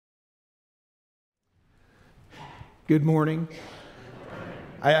Good morning.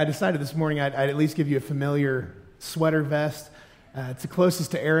 I decided this morning I'd at least give you a familiar sweater vest. It's the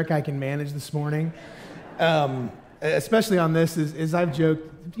closest to Eric I can manage this morning. Especially on this, as I've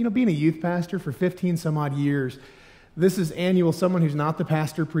joked, being a youth pastor for 15 some odd years, this is annual Someone Who's Not the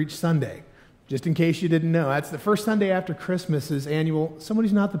Pastor Preach Sunday. Just in case you didn't know, that's the first Sunday after Christmas is annual Someone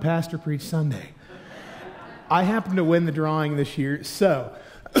Who's Not the Pastor Preach Sunday. I happen to win the drawing this year, so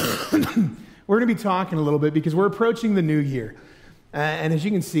we're going to be talking a little bit because we're approaching the new year. And as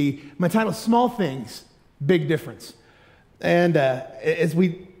you can see, my title is Small Things, Big Difference. And as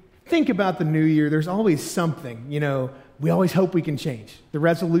we think about the new year, there's always something, we always hope we can change. The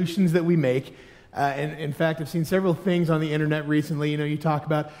resolutions that we make. And in fact, I've seen several things on the internet recently. You talk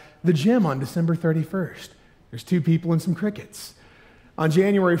about the gym on December 31st. There's 2 people and some crickets. On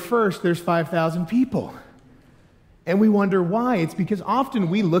January 1st, there's 5,000 people. And we wonder why. It's because often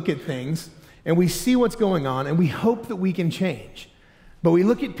we look at things and we see what's going on and we hope that we can change. But we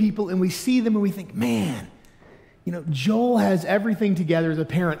look at people and we see them and we think, man, Joel has everything together as a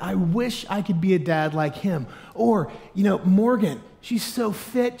parent. I wish I could be a dad like him. Or, Morgan, she's so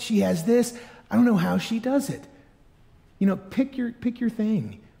fit. She has this. I don't know how she does it. Pick your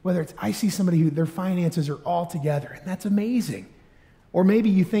thing. Whether it's I see somebody who their finances are all together, and that's amazing. Or maybe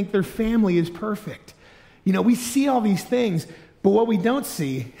you think their family is perfect. We see all these things, but what we don't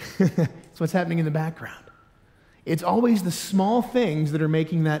see is what's happening in the background. It's always the small things that are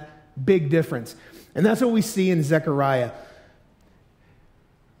making that big difference. And that's what we see in Zechariah. I'm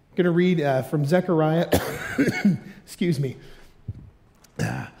going to read from Zechariah. Excuse me.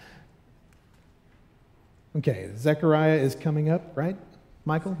 Okay, Zechariah is coming up, right?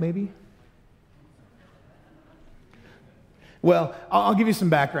 Michael, maybe? Well, I'll give you some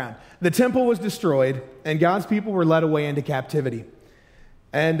background. The temple was destroyed, and God's people were led away into captivity.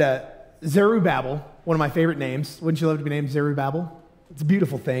 And Zerubbabel, one of my favorite names, wouldn't you love to be named Zerubbabel? It's a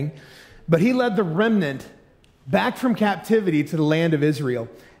beautiful thing. But he led the remnant back from captivity to the land of Israel.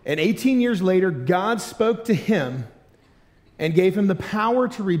 And 18 years later, God spoke to him and gave him the power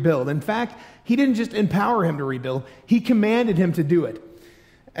to rebuild. In fact, he didn't just empower him to rebuild, he commanded him to do it.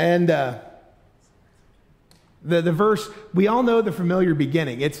 And the verse, we all know the familiar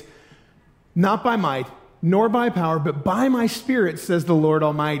beginning. It's not by might, nor by power, but by my Spirit, says the Lord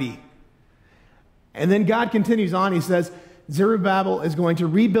Almighty. And then God continues on. He says, Zerubbabel is going to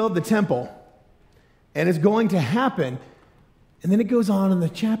rebuild the temple, and it's going to happen. And then it goes on, and the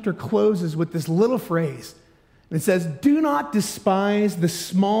chapter closes with this little phrase. And it says, do not despise the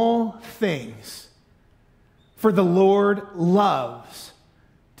small things, for the Lord loves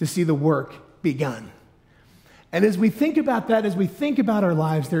to see the work begun. And as we think about that, as we think about our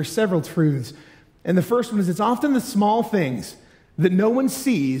lives, there are several truths. And the first one is it's often the small things that no one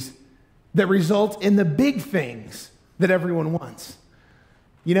sees that result in the big things that everyone wants.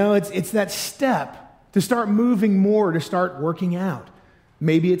 It's that step to start moving more, to start working out.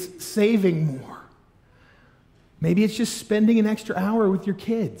 Maybe it's saving more. Maybe it's just spending an extra hour with your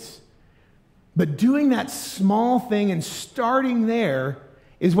kids. But doing that small thing and starting there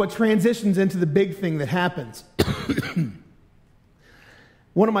is what transitions into the big thing that happens.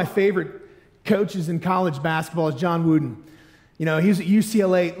 One of my favorite coaches in college basketball is John Wooden. He was at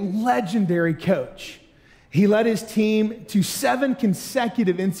UCLA, legendary coach. He led his team to 7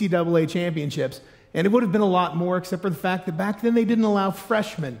 consecutive NCAA championships, and it would have been a lot more except for the fact that back then they didn't allow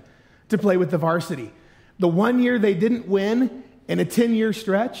freshmen to play with the varsity. The one year they didn't win in a 10-year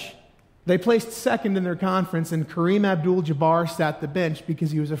stretch, they placed second in their conference, and Kareem Abdul-Jabbar sat the bench because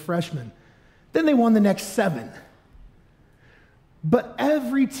he was a freshman. Then they won the next 7. But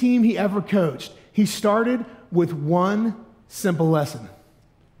every team he ever coached, he started with one simple lesson.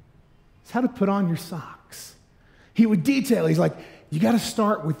 It's how to put on your socks. He would detail, he's like, you got to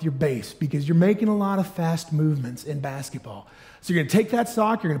start with your base because you're making a lot of fast movements in basketball. So you're going to take that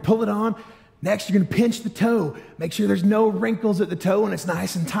sock, you're going to pull it on. Next, you're going to pinch the toe. Make sure there's no wrinkles at the toe and it's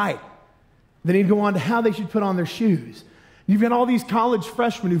nice and tight. Then he'd go on to how they should put on their shoes. You've got all these college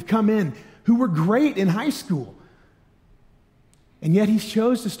freshmen who've come in who were great in high school. And yet he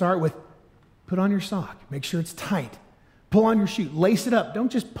chose to start with, put on your sock. Make sure it's tight. Pull on your shoe. Lace it up.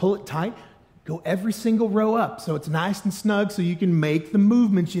 Don't just pull it tight. Go every single row up so it's nice and snug so you can make the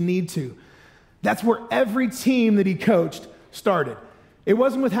movements you need to. That's where every team that he coached started. It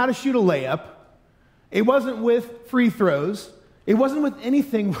wasn't with how to shoot a layup. It wasn't with free throws. It wasn't with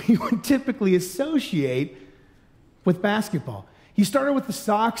anything we would typically associate with basketball. He started with the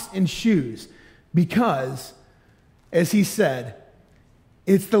socks and shoes because, as he said,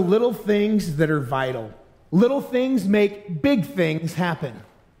 it's the little things that are vital. Little things make big things happen.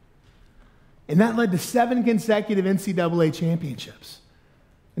 And that led to 7 consecutive NCAA championships.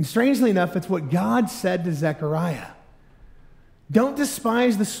 And strangely enough, it's what God said to Zechariah. Don't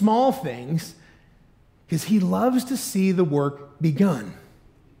despise the small things, because he loves to see the work begun.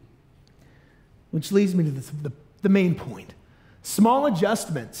 Which leads me to the main point. Small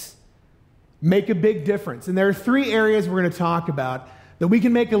adjustments make a big difference. And there are 3 areas we're going to talk about that we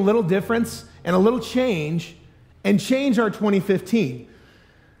can make a little difference and a little change and change our 2015.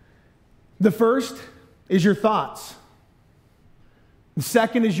 The first is your thoughts. The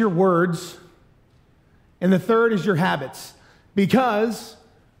second is your words. And the third is your habits. Because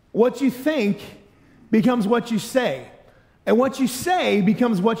what you think becomes what you say. And what you say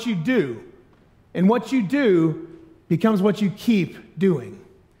becomes what you do. And what you do becomes what you keep doing.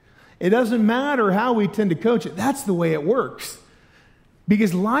 It doesn't matter how we tend to coach it. That's the way it works.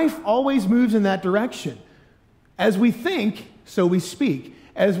 Because life always moves in that direction. As we think, so we speak.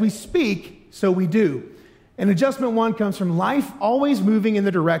 As we speak, so we do. And adjustment 1 comes from life always moving in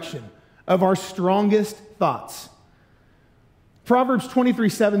the direction of our strongest thoughts. Proverbs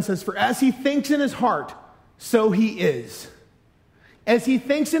 23:7 says, "For as he thinks in his heart, so he is." As he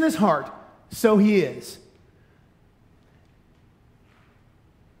thinks in his heart, so he is.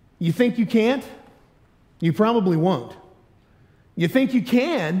 You think you can't? You probably won't. You think you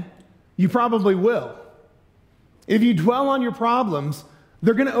can? You probably will. If you dwell on your problems,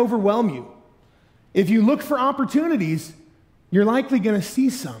 they're going to overwhelm you. If you look for opportunities, you're likely going to see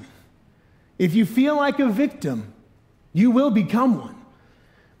some. If you feel like a victim, you will become one.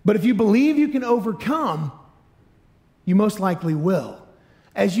 But if you believe you can overcome, you most likely will.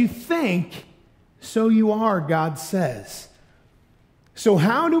 As you think, so you are, God says. So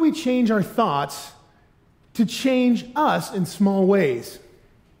how do we change our thoughts to change us in small ways?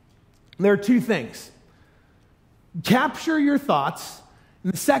 There are 2 things. Capture your thoughts,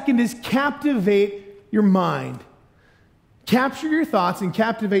 and the second is captivate your mind. Capture your thoughts and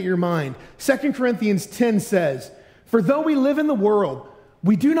captivate your mind. 2 Corinthians 10 says, "For though we live in the world,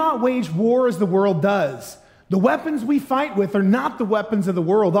 we do not wage war as the world does. The weapons we fight with are not the weapons of the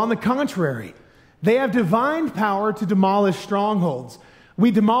world. On the contrary, they have divine power to demolish strongholds.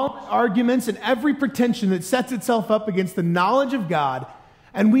 We demolish arguments and every pretension that sets itself up against the knowledge of God,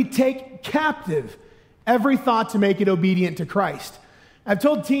 and we take captive every thought to make it obedient to Christ." I've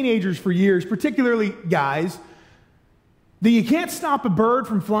told teenagers for years, particularly guys, that you can't stop a bird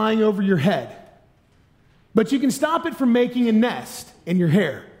from flying over your head, but you can stop it from making a nest in your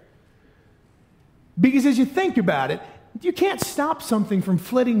hair. Because as you think about it, you can't stop something from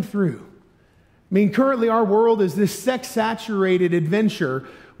flitting through. I mean, currently our world is this sex-saturated adventure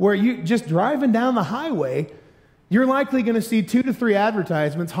where you just driving down the highway, you're likely going to see 2 to 3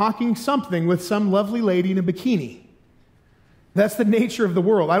 advertisements hawking something with some lovely lady in a bikini. That's the nature of the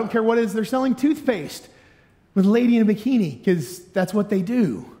world. I don't care what it is. They're selling toothpaste with a lady in a bikini because that's what they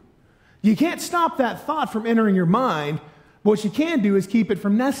do. You can't stop that thought from entering your mind, but what you can do is keep it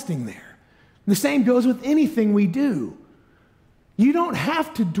from nesting there. The same goes with anything we do. You don't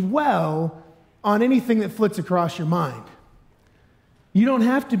have to dwell on anything that flits across your mind. You don't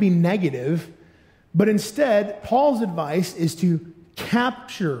have to be negative, but instead, Paul's advice is to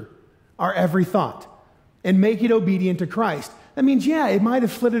capture our every thought and make it obedient to Christ. That means, yeah, it might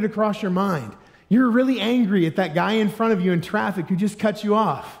have flitted across your mind. You're really angry at that guy in front of you in traffic who just cut you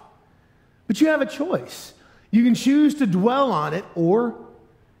off. But you have a choice. You can choose to dwell on it, or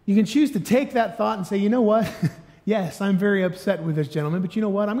you can choose to take that thought and say, you know what? Yes, I'm very upset with this gentleman, but you know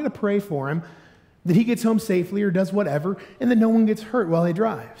what? I'm going to pray for him that he gets home safely or does whatever, and that no one gets hurt while he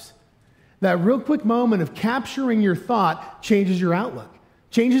drives. That real quick moment of capturing your thought changes your outlook,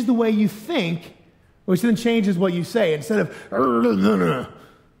 changes the way you think, which then changes what you say. Instead of,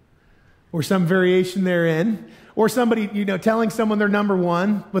 or some variation therein, or somebody, telling someone they're number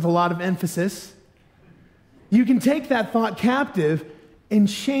one with a lot of emphasis, you can take that thought captive and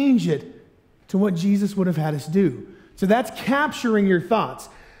change it to what Jesus would have had us do. So that's capturing your thoughts.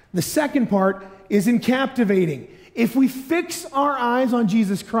 The second part is in captivating. If we fix our eyes on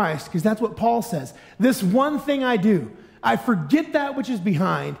Jesus Christ, because that's what Paul says, this one thing I do, I forget that which is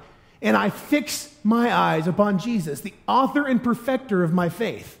behind, and I fix my eyes upon Jesus, the author and perfecter of my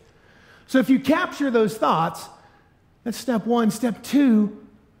faith. So if you capture those thoughts, that's step one. Step two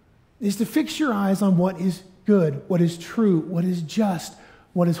is to fix your eyes on what is good, what is true, what is just,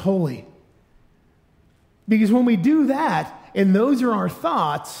 what is holy. Because when we do that, and those are our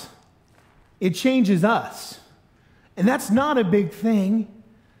thoughts, it changes us. And that's not a big thing.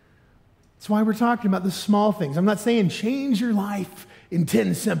 That's why we're talking about the small things. I'm not saying change your life in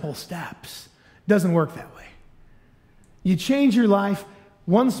 10 simple steps. It doesn't work that way. You change your life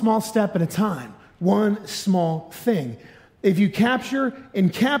one small step at a time, one small thing. If you capture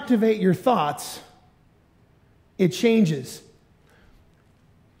and captivate your thoughts, it changes.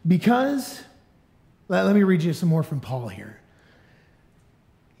 Because, let me read you some more from Paul here.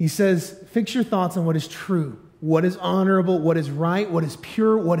 He says, fix your thoughts on what is true, what is honorable, what is right, what is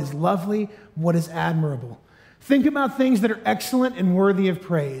pure, what is lovely, what is admirable. Think about things that are excellent and worthy of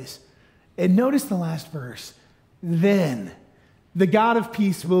praise. And notice the last verse. Then the God of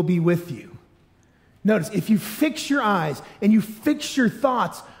peace will be with you. Notice, if you fix your eyes and you fix your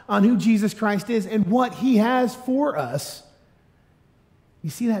thoughts on who Jesus Christ is and what he has for us, you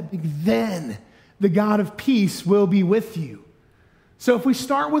see that? Then the God of peace will be with you. So if we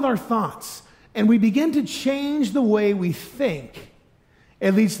start with our thoughts and we begin to change the way we think,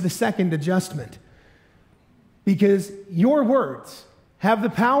 it leads to the second adjustment. Because your words have the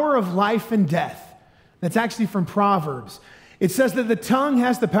power of life and death. That's actually from Proverbs. It says that the tongue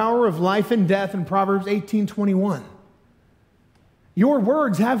has the power of life and death in Proverbs 18:21. Your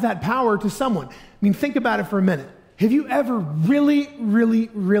words have that power to someone. I mean, think about it for a minute. Have you ever really, really,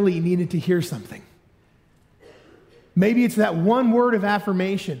 really needed to hear something? Maybe it's that one word of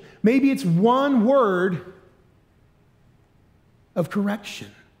affirmation. Maybe it's one word of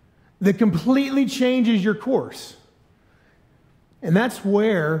correction that completely changes your course. And that's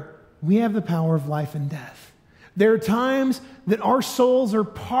where we have the power of life and death. There are times that our souls are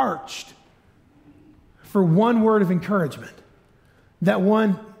parched for one word of encouragement. That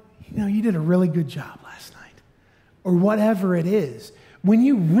one, you did a really good job last night. Or whatever it is. When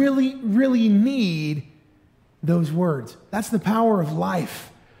you really, really need those words. That's the power of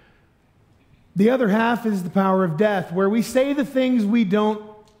life. The other half is the power of death, where we say the things we don't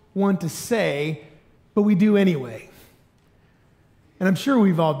want to say, but we do anyway. And I'm sure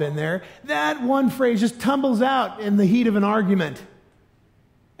we've all been there. That one phrase just tumbles out in the heat of an argument,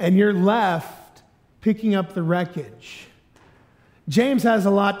 and you're left picking up the wreckage. James has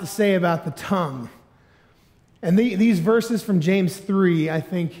a lot to say about the tongue. And these verses from James 3, I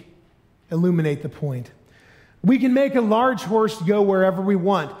think, illuminate the point. We can make a large horse go wherever we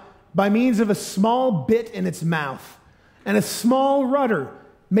want by means of a small bit in its mouth. And a small rudder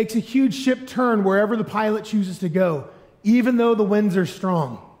makes a huge ship turn wherever the pilot chooses to go, even though the winds are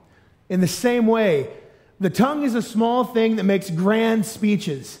strong. In the same way, the tongue is a small thing that makes grand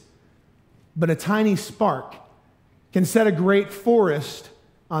speeches, but a tiny spark can set a great forest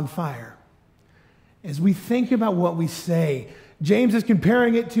on fire. As we think about what we say, James is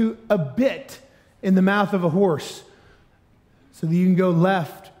comparing it to a bit in the mouth of a horse so that you can go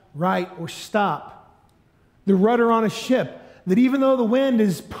left, right, or stop. The rudder on a ship that even though the wind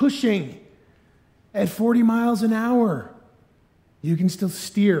is pushing at 40 miles an hour, you can still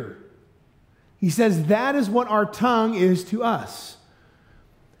steer. He says that is what our tongue is to us.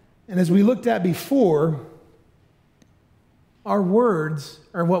 And as we looked at before, our words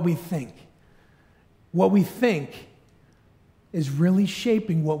are what we think. What we think is really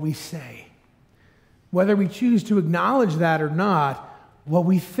shaping what we say. Whether we choose to acknowledge that or not, what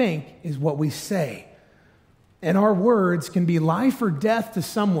we think is what we say. And our words can be life or death to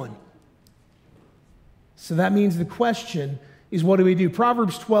someone. So that means the question is, what do we do?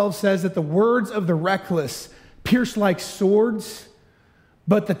 Proverbs 12 says that the words of the reckless pierce like swords,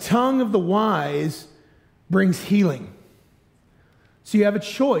 but the tongue of the wise brings healing. So you have a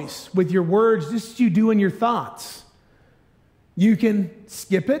choice with your words, just as you do in your thoughts. You can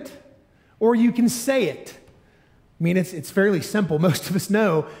skip it, or you can say it. I mean, it's fairly simple. Most of us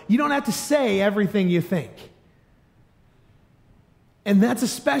know you don't have to say everything you think. And that's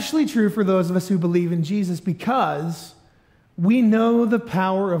especially true for those of us who believe in Jesus, because we know the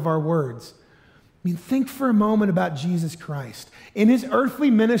power of our words. I mean, think for a moment about Jesus Christ. In his earthly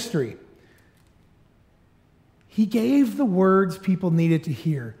ministry, he gave the words people needed to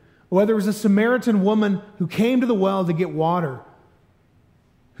hear. Whether it was a Samaritan woman who came to the well to get water,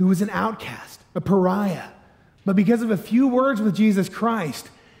 who was an outcast, a pariah, but because of a few words with Jesus Christ,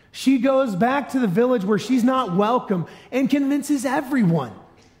 she goes back to the village where she's not welcome and convinces everyone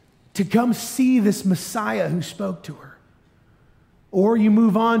to come see this Messiah who spoke to her. Or you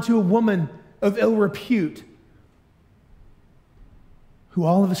move on to a woman of ill repute who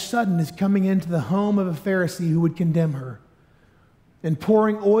all of a sudden is coming into the home of a Pharisee who would condemn her and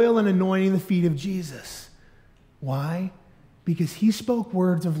pouring oil and anointing the feet of Jesus. Why? Because he spoke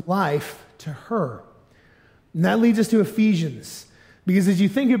words of life to her. And that leads us to Ephesians. Because as you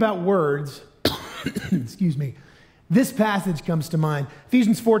think about words, excuse me, this passage comes to mind.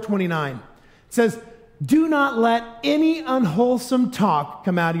 Ephesians 4:29. It says, "Do not let any unwholesome talk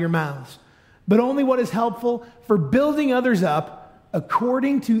come out of your mouths, but only what is helpful for building others up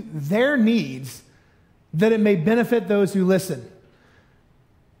according to their needs, that it may benefit those who listen. Did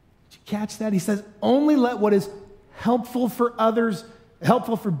you catch that? He says, only let what is helpful for others,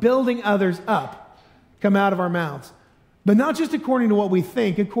 helpful for building others up, come out of our mouths. But not just according to what we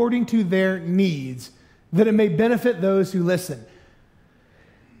think, according to their needs, that it may benefit those who listen.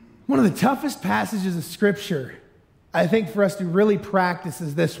 One of the toughest passages of Scripture, I think, for us to really practice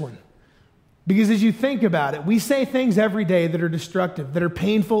is this one. Because as you think about it, we say things every day that are destructive, that are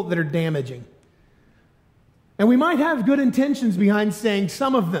painful, that are damaging. And we might have good intentions behind saying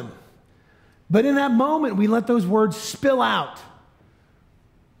some of them. But in that moment, we let those words spill out.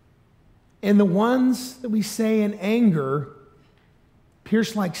 And the ones that we say in anger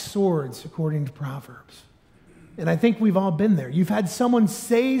pierce like swords, according to Proverbs. And I think we've all been there. You've had someone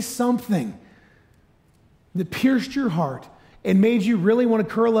say something that pierced your heart and made you really want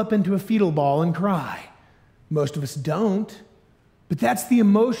to curl up into a fetal ball and cry. Most of us don't, but that's the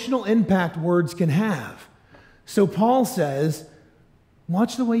emotional impact words can have. So Paul says,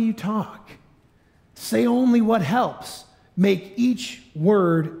 watch the way you talk. Say only what helps. Make each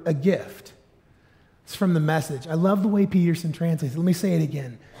word a gift. It's from the Message. I love the way Peterson translates it. Let me say it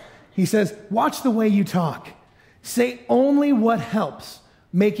again. He says, watch the way you talk. Say only what helps,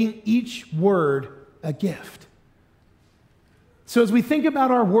 making each word a gift. So as we think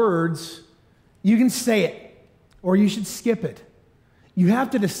about our words, you can say it, or you should skip it. You have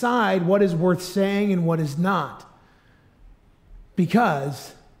to decide what is worth saying and what is not.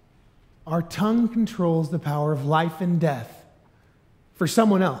 Because our tongue controls the power of life and death for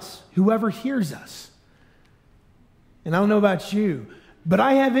someone else, whoever hears us. And I don't know about you, but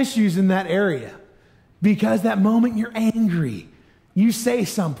I have issues in that area. Because that moment you're angry, you say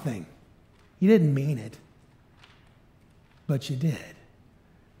something. You didn't mean it, but you did.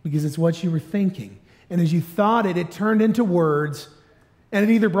 Because it's what you were thinking. And as you thought it, it turned into words, and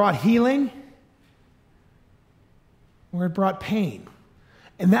it either brought healing or it brought pain.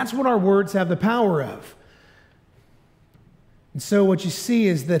 And that's what our words have the power of. And so what you see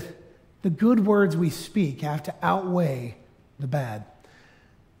is that the good words we speak have to outweigh the bad.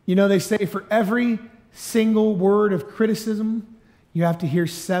 You know, they say for every single word of criticism, you have to hear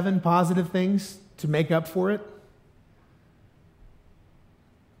 7 positive things to make up for it.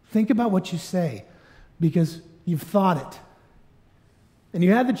 Think about what you say, because you've thought it. And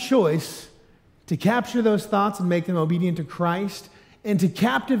you had the choice to capture those thoughts and make them obedient to Christ, and to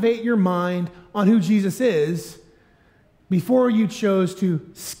captivate your mind on who Jesus is before you chose to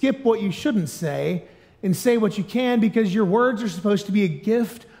skip what you shouldn't say and say what you can, because your words are supposed to be a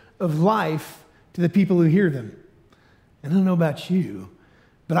gift of life to the people who hear them. And I don't know about you,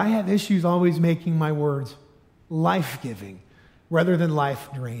 but I have issues always making my words life-giving rather than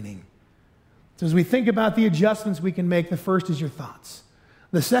life-draining. So as we think about the adjustments we can make, the first is your thoughts.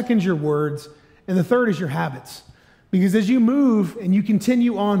 The second is your words. And the third is your habits. Because as you move and you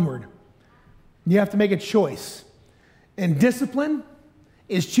continue onward, you have to make a choice. And discipline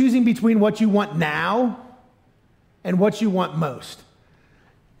is choosing between what you want now and what you want most.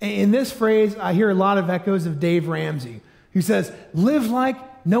 In this phrase, I hear a lot of echoes of Dave Ramsey, who says, live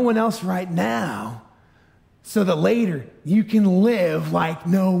like no one else right now, so that later you can live like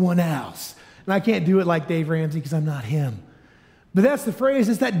no one else. And I can't do it like Dave Ramsey because I'm not him. But that's the phrase,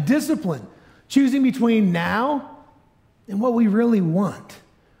 it's that discipline, choosing between now and what we really want.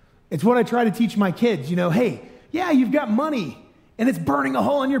 It's what I try to teach my kids. You know, hey, yeah, you've got money and it's burning a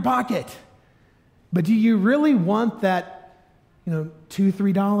hole in your pocket. But do you really want that, $2,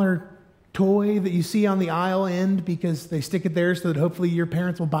 $3 toy that you see on the aisle end because they stick it there so that hopefully your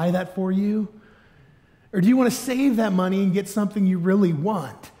parents will buy that for you? Or do you want to save that money and get something you really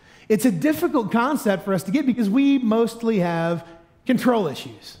want? It's a difficult concept for us to get because we mostly have control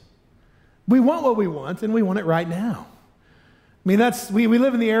issues. We want what we want, and we want it right now. I mean, we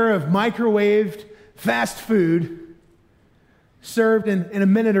live in the era of microwaved fast food served in a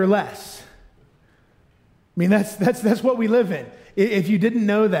minute or less. I mean, that's what we live in. If you didn't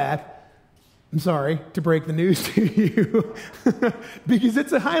know that, I'm sorry to break the news to you, because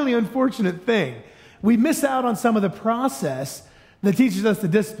it's a highly unfortunate thing. We miss out on some of the process that teaches us the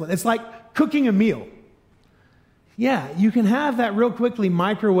discipline. It's like cooking a meal. Yeah, you can have that real quickly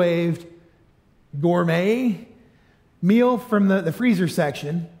microwaved gourmet meal from the freezer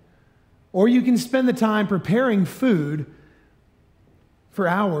section, or you can spend the time preparing food for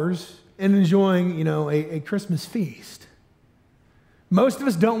hours and enjoying, a Christmas feast. Most of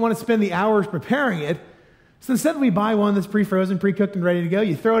us don't want to spend the hours preparing it, so instead we buy one that's pre-frozen, pre-cooked, and ready to go.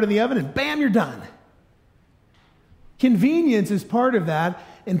 You throw it in the oven, and bam, you're done. Convenience is part of that,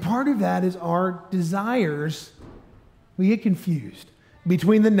 and part of that is our desires We get confused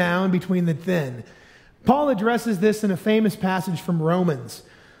between the now and between the then. Paul addresses this in a famous passage from Romans.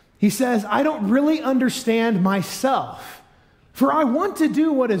 He says, I don't really understand myself, for I want to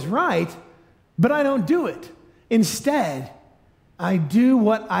do what is right, but I don't do it. Instead, I do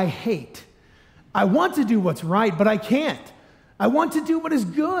what I hate. I want to do what's right, but I can't. I want to do what is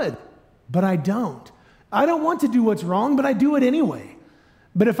good, but I don't. I don't want to do what's wrong, but I do it anyway.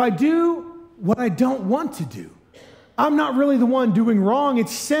 But if I do what I don't want to do, I'm not really the one doing wrong.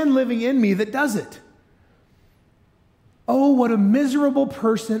 It's sin living in me that does it. Oh, what a miserable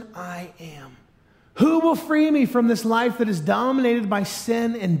person I am. Who will free me from this life that is dominated by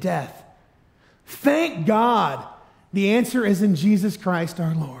sin and death? Thank God. The answer is in Jesus Christ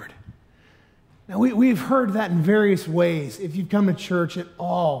our Lord. Now, we've heard that in various ways. If you've come to church at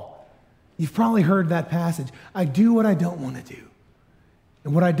all, you've probably heard that passage. I do what I don't want to do.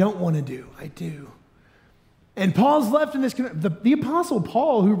 And what I don't want to do, I do. And Paul's left in this, the Apostle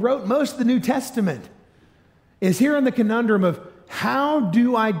Paul, who wrote most of the New Testament, is here in the conundrum of how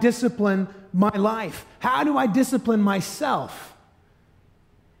do I discipline my life? How do I discipline myself?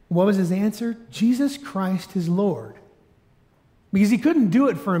 What was his answer? Jesus Christ is Lord. Because he couldn't do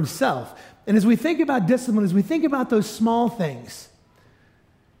it for himself. And as we think about discipline, as we think about those small things,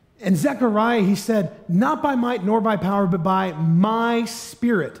 in Zechariah he said, not by might nor by power, but by my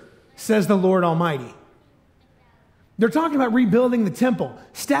Spirit, says the Lord Almighty. They're talking about rebuilding the temple,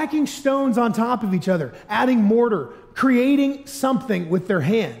 stacking stones on top of each other, adding mortar, creating something with their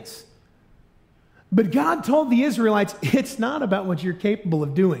hands. But God told the Israelites, it's not about what you're capable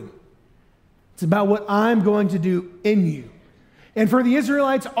of doing. It's about what I'm going to do in you. And for the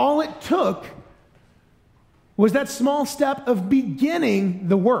Israelites, all it took was that small step of beginning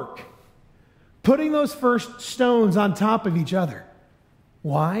the work, putting those first stones on top of each other.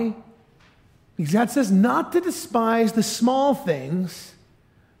 Why? Because God says not to despise the small things,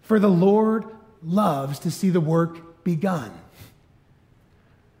 for the Lord loves to see the work begun.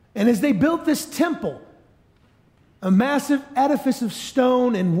 And as they built this temple, a massive edifice of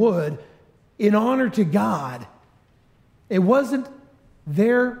stone and wood in honor to God, it wasn't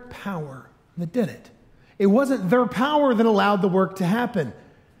their power that did it. It wasn't their power that allowed the work to happen.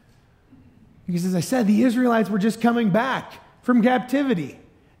 Because as I said, the Israelites were just coming back from captivity.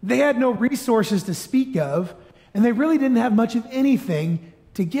 They had no resources to speak of, and they really didn't have much of anything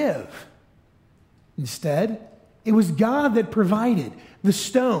to give. Instead, it was God that provided the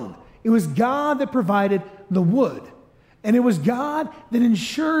stone. It was God that provided the wood. And it was God that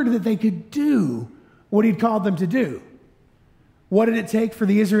ensured that they could do what he'd called them to do. What did it take for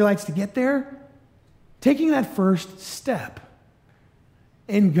the Israelites to get there? Taking that first step.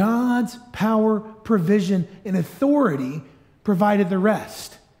 And God's power, provision, and authority provided the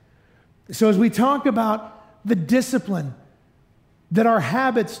rest. So as we talk about the discipline that our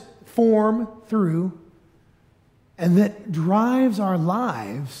habits form through and that drives our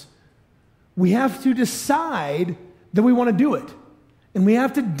lives, we have to decide that we want to do it. And we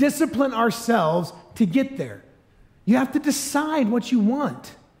have to discipline ourselves to get there. You have to decide what you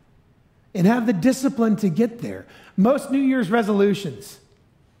want and have the discipline to get there. Most New Year's resolutions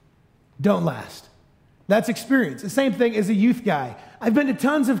don't last. That's experience. The same thing as a youth guy. I've been to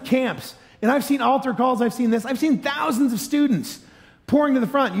tons of camps, and I've seen altar calls, I've seen this. I've seen thousands of students pouring to the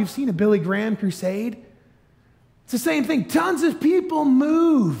front. You've seen a Billy Graham crusade. It's the same thing. Tons of people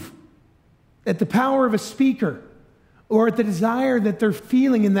move at the power of a speaker or at the desire that they're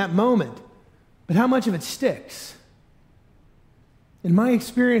feeling in that moment. But how much of it sticks? In my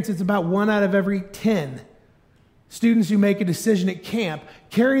experience, it's about 1 out of every 10 students who make a decision at camp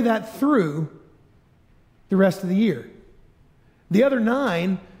carry that through the rest of the year. The other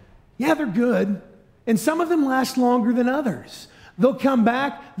 9, yeah, they're good, and some of them last longer than others. They'll come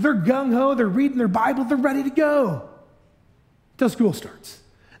back, they're gung-ho, they're reading their Bible, they're ready to go until school starts.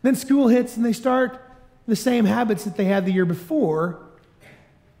 Then school hits and they start the same habits that they had the year before,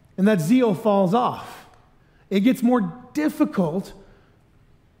 and that zeal falls off. It gets more difficult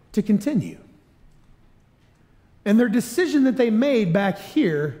to continue. And their decision that they made back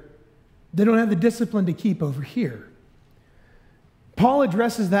here, they don't have the discipline to keep over here. Paul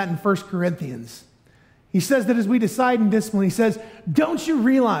addresses that in 1 Corinthians. He says that as we decide in discipline, he says, don't you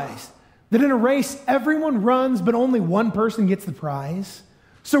realize that in a race everyone runs but only one person gets the prize?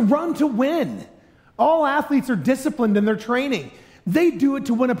 So run to win. All athletes are disciplined in their training. They do it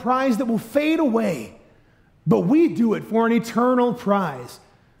to win a prize that will fade away, but we do it for an eternal prize.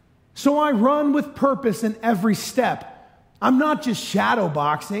 So I run with purpose in every step. I'm not just shadow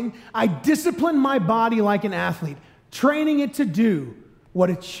boxing. I discipline my body like an athlete, training it to do what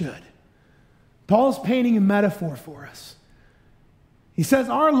it should. Paul's painting a metaphor for us. He says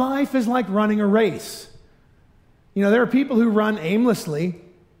our life is like running a race. You know, there are people who run aimlessly,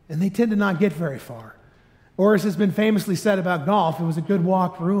 and they tend to not get very far. Or as has been famously said about golf, it was a good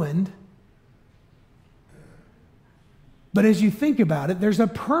walk ruined. But as you think about it, there's a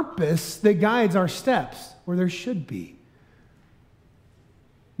purpose that guides our steps, or there should be.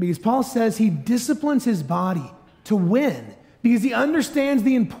 Because Paul says he disciplines his body to win, because he understands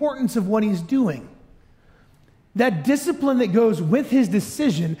the importance of what he's doing. That discipline that goes with his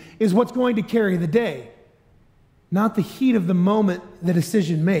decision is what's going to carry the day, not the heat of the moment the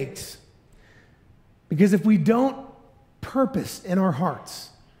decision makes. Because if we don't purpose in our hearts,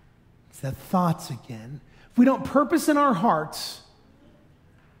 it's that thoughts again. If we don't purpose in our hearts,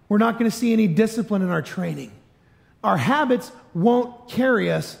 we're not going to see any discipline in our training. Our habits won't carry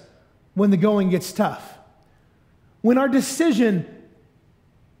us when the going gets tough. When our decision,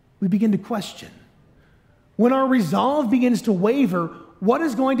 we begin to question. When our resolve begins to waver, what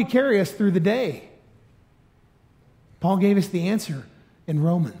is going to carry us through the day? Paul gave us the answer in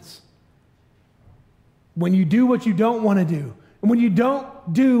Romans. When you do what you don't want to do, and when you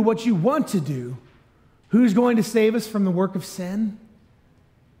don't do what you want to do, who's going to save us from the work of sin?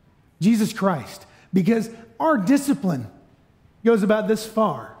 Jesus Christ. Because our discipline goes about this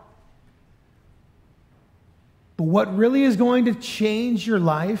far. But what really is going to change your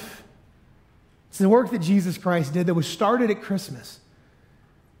life, it's the work that Jesus Christ did that was started at Christmas,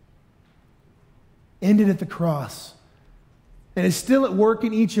 ended at the cross, and is still at work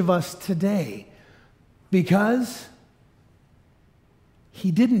in each of us today. Because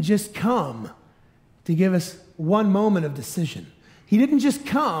he didn't just come to give us one moment of decision. He didn't just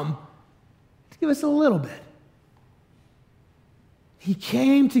come to give us a little bit. He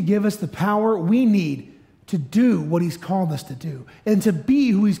came to give us the power we need to do what he's called us to do and to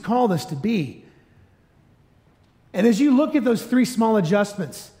be who he's called us to be. And as you look at those 3 small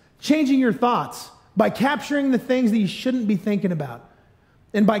adjustments, changing your thoughts by capturing the things that you shouldn't be thinking about,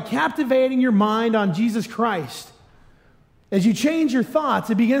 and by captivating your mind on Jesus Christ, as you change your thoughts,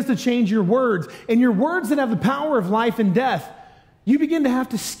 it begins to change your words. And your words that have the power of life and death, you begin to have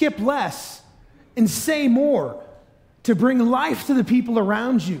to skip less and say more to bring life to the people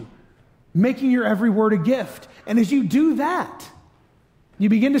around you, making your every word a gift. And as you do that, you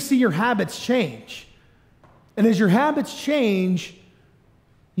begin to see your habits change. And as your habits change,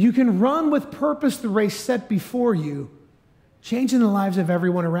 you can run with purpose the race set before you, changing the lives of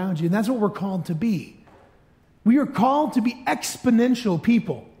everyone around you. And that's what we're called to be. We are called to be exponential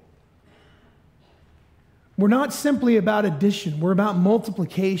people. We're not simply about addition. We're about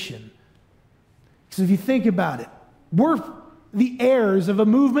multiplication. Because if you think about it, we're the heirs of a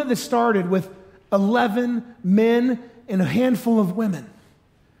movement that started with 11 men and a handful of women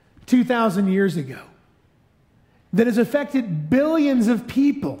 2,000 years ago that has affected billions of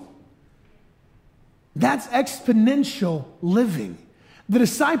people. That's exponential living. The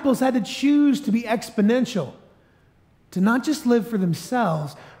disciples had to choose to be exponential, to not just live for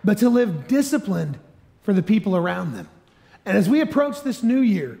themselves, but to live disciplined for the people around them. And as we approach this new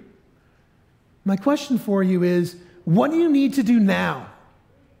year, my question for you is, what do you need to do now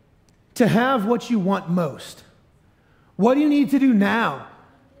to have what you want most? What do you need to do now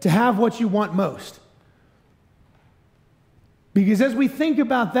to have what you want most? Because as we think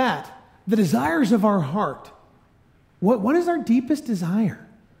about that, the desires of our heart, what is our deepest desire?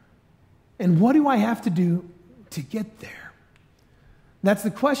 And what do I have to do to get there? That's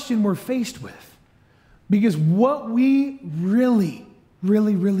the question we're faced with. Because what we really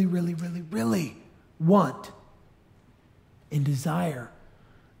want and desire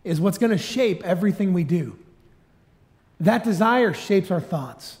is what's going to shape everything we do. That desire shapes our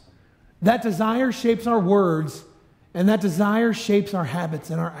thoughts. That desire shapes our words. And that desire shapes our habits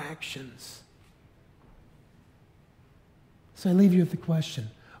and our actions. So I leave you with the question,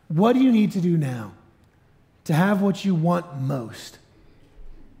 what do you need to do now to have what you want most?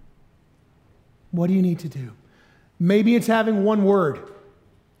 What do you need to do? Maybe it's having one word.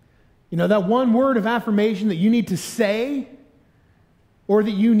 You know, that one word of affirmation that you need to say or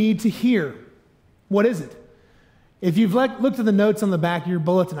that you need to hear. What is it? If you've looked at the notes on the back of your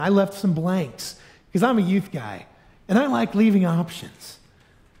bulletin, I left some blanks because I'm a youth guy. And I like leaving options.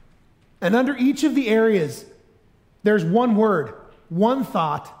 And under each of the areas, there's one word, one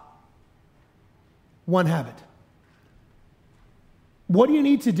thought, one habit. What do you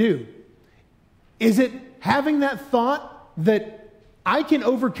need to do? Is it having that thought that I can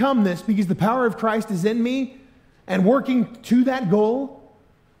overcome this because the power of Christ is in me and working to that goal?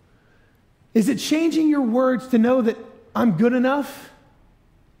 Is it changing your words to know that I'm good enough?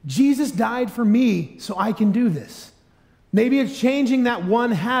 Jesus died for me so I can do this. Maybe it's changing that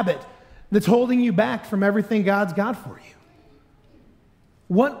one habit that's holding you back from everything God's got for you.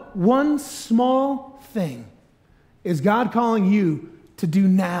 What one small thing is God calling you to do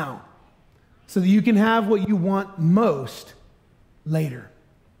now so that you can have what you want most later?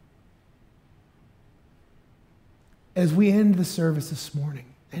 As we end the service this morning,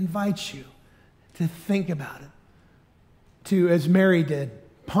 I invite you to think about it, to, as Mary did,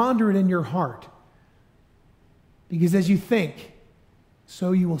 ponder it in your heart. Because as you think,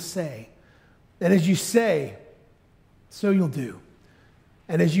 so you will say. And as you say, so you'll do.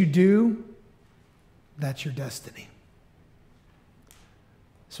 And as you do, that's your destiny.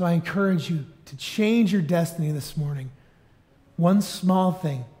 So I encourage you to change your destiny this morning, one small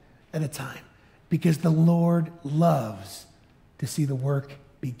thing at a time, because the Lord loves to see the work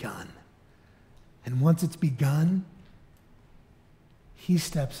begun. And once it's begun, He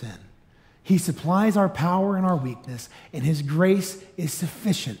steps in. He supplies our power and our weakness, and His grace is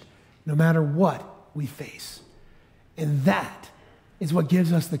sufficient no matter what we face. And that is what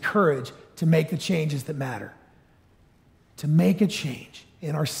gives us the courage to make the changes that matter, to make a change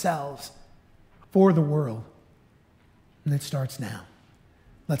in ourselves for the world. And it starts now.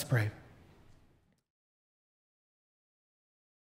 Let's pray.